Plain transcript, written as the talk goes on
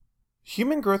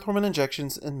Human growth hormone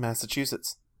injections in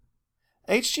Massachusetts.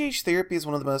 HGH therapy is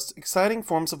one of the most exciting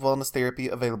forms of wellness therapy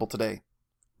available today.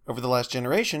 Over the last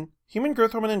generation, human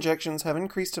growth hormone injections have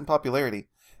increased in popularity,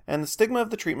 and the stigma of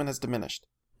the treatment has diminished.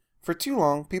 For too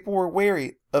long, people were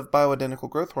wary of bioidentical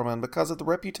growth hormone because of the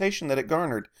reputation that it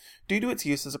garnered due to its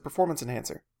use as a performance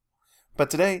enhancer. But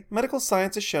today, medical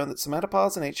science has shown that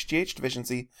somatopause and HGH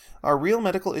deficiency are real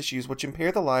medical issues which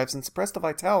impair the lives and suppress the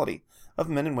vitality of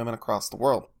men and women across the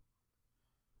world.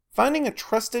 Finding a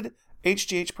trusted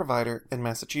HGH provider in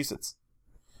Massachusetts.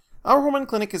 Our hormone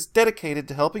clinic is dedicated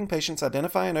to helping patients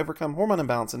identify and overcome hormone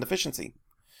imbalance and deficiency.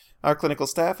 Our clinical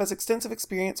staff has extensive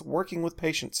experience working with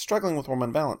patients struggling with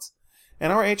hormone balance,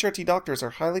 and our HRT doctors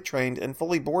are highly trained and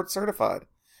fully board certified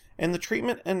in the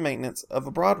treatment and maintenance of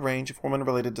a broad range of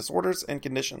hormone-related disorders and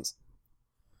conditions.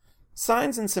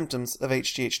 Signs and symptoms of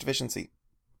HGH deficiency.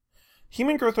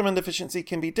 Human growth hormone deficiency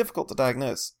can be difficult to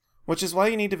diagnose, which is why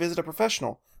you need to visit a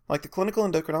professional like the clinical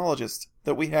endocrinologist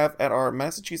that we have at our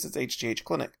Massachusetts HGH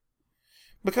clinic.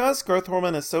 Because growth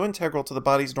hormone is so integral to the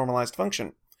body's normalized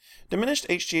function, diminished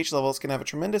HGH levels can have a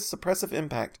tremendous suppressive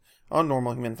impact on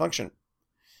normal human function.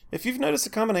 If you've noticed a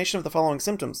combination of the following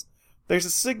symptoms, there's a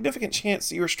significant chance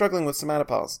that you are struggling with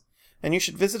somatopause, and you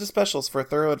should visit a specialist for a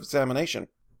thorough examination.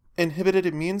 Inhibited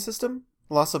immune system,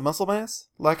 loss of muscle mass,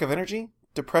 lack of energy,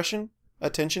 depression,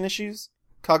 attention issues,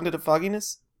 cognitive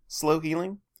fogginess, slow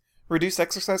healing, reduced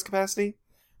exercise capacity,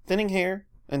 thinning hair,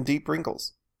 and deep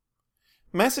wrinkles.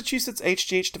 Massachusetts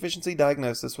HGH deficiency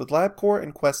diagnosis with LabCorp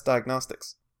and Quest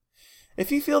Diagnostics.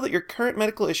 If you feel that your current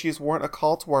medical issues warrant a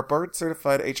call to our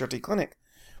board-certified HRT clinic,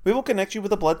 we will connect you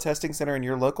with a blood testing center in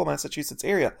your local Massachusetts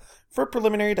area for a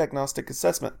preliminary diagnostic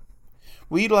assessment.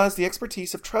 We utilize the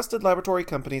expertise of trusted laboratory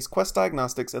companies Quest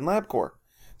Diagnostics and LabCorp,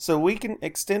 so we can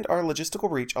extend our logistical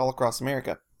reach all across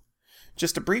America.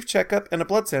 Just a brief checkup and a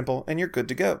blood sample, and you're good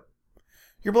to go.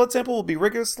 Your blood sample will be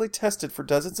rigorously tested for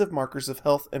dozens of markers of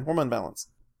health and hormone balance,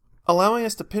 allowing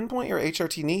us to pinpoint your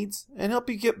HRT needs and help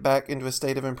you get back into a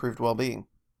state of improved well-being.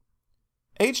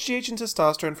 HGH and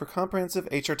testosterone for comprehensive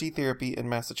HRT therapy in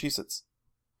Massachusetts.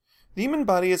 The human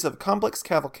body is a complex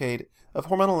cavalcade of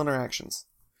hormonal interactions.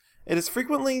 It is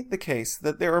frequently the case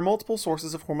that there are multiple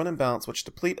sources of hormone imbalance which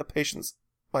deplete a patient's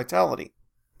vitality.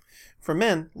 For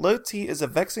men, low T is a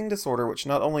vexing disorder which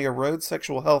not only erodes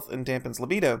sexual health and dampens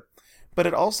libido, but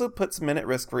it also puts men at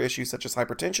risk for issues such as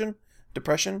hypertension,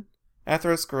 depression,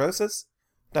 atherosclerosis,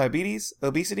 diabetes,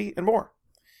 obesity, and more.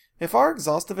 If our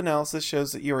exhaustive analysis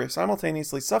shows that you are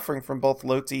simultaneously suffering from both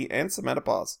low T and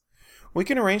somatopause, we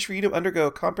can arrange for you to undergo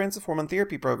a comprehensive hormone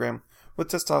therapy program with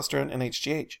testosterone and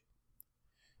HGH.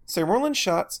 Sermorelin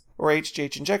shots or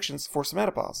HGH injections for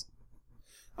somatopause.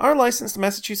 Our licensed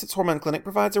Massachusetts Hormone Clinic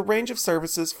provides a range of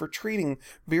services for treating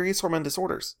various hormone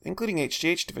disorders, including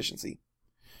HGH deficiency.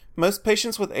 Most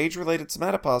patients with age-related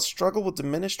somatopause struggle with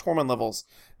diminished hormone levels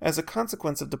as a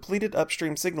consequence of depleted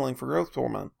upstream signaling for growth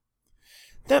hormone.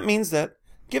 That means that,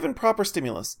 given proper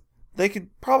stimulus, they could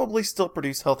probably still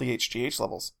produce healthy HGH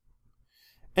levels.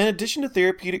 In addition to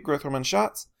therapeutic growth hormone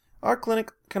shots, our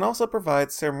clinic can also provide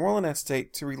sermorelin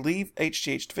acetate to relieve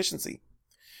HGH deficiency.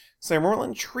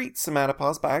 Sermorelin treats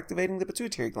somatopause by activating the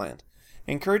pituitary gland,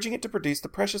 encouraging it to produce the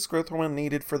precious growth hormone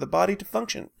needed for the body to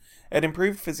function at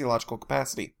improved physiological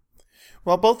capacity.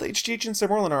 While both HGH and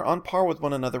sermorelin are on par with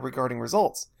one another regarding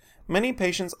results, many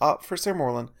patients opt for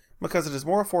sermorelin because it is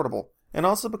more affordable and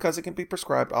also because it can be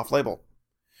prescribed off-label.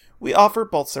 We offer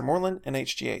both sermorelin and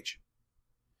HGH.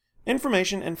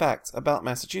 Information and facts about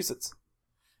Massachusetts.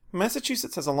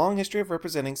 Massachusetts has a long history of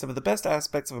representing some of the best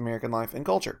aspects of American life and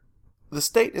culture. The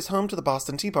state is home to the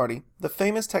Boston Tea Party, the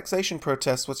famous taxation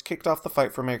protest which kicked off the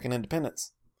fight for American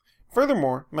independence.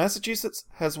 Furthermore, Massachusetts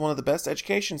has one of the best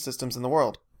education systems in the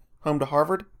world, home to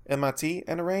Harvard, MIT,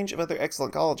 and a range of other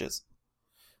excellent colleges.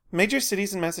 Major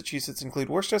cities in Massachusetts include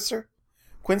Worcester,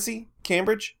 Quincy,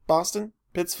 Cambridge, Boston,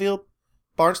 Pittsfield,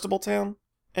 Barnstabletown,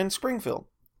 and Springfield.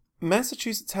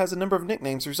 Massachusetts has a number of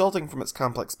nicknames resulting from its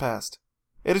complex past.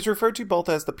 It is referred to both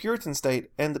as the Puritan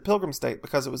State and the Pilgrim State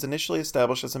because it was initially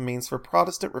established as a means for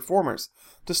Protestant reformers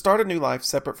to start a new life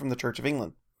separate from the Church of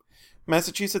England.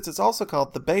 Massachusetts is also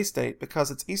called the Bay State because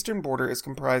its eastern border is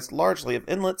comprised largely of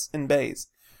inlets and bays,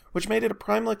 which made it a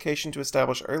prime location to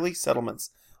establish early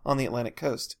settlements on the Atlantic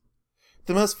coast.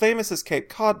 The most famous is Cape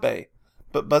Cod Bay,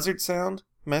 but Buzzard Sound,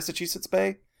 Massachusetts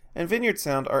Bay, and Vineyard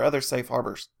Sound are other safe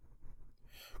harbors.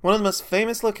 One of the most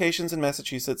famous locations in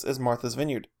Massachusetts is Martha's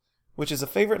Vineyard, which is a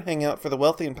favorite hangout for the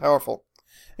wealthy and powerful,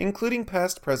 including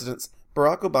past presidents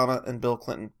Barack Obama and Bill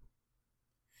Clinton.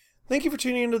 Thank you for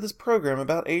tuning into this program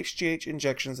about HGH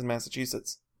injections in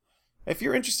Massachusetts. If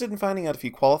you're interested in finding out if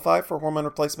you qualify for hormone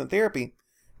replacement therapy,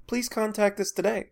 please contact us today.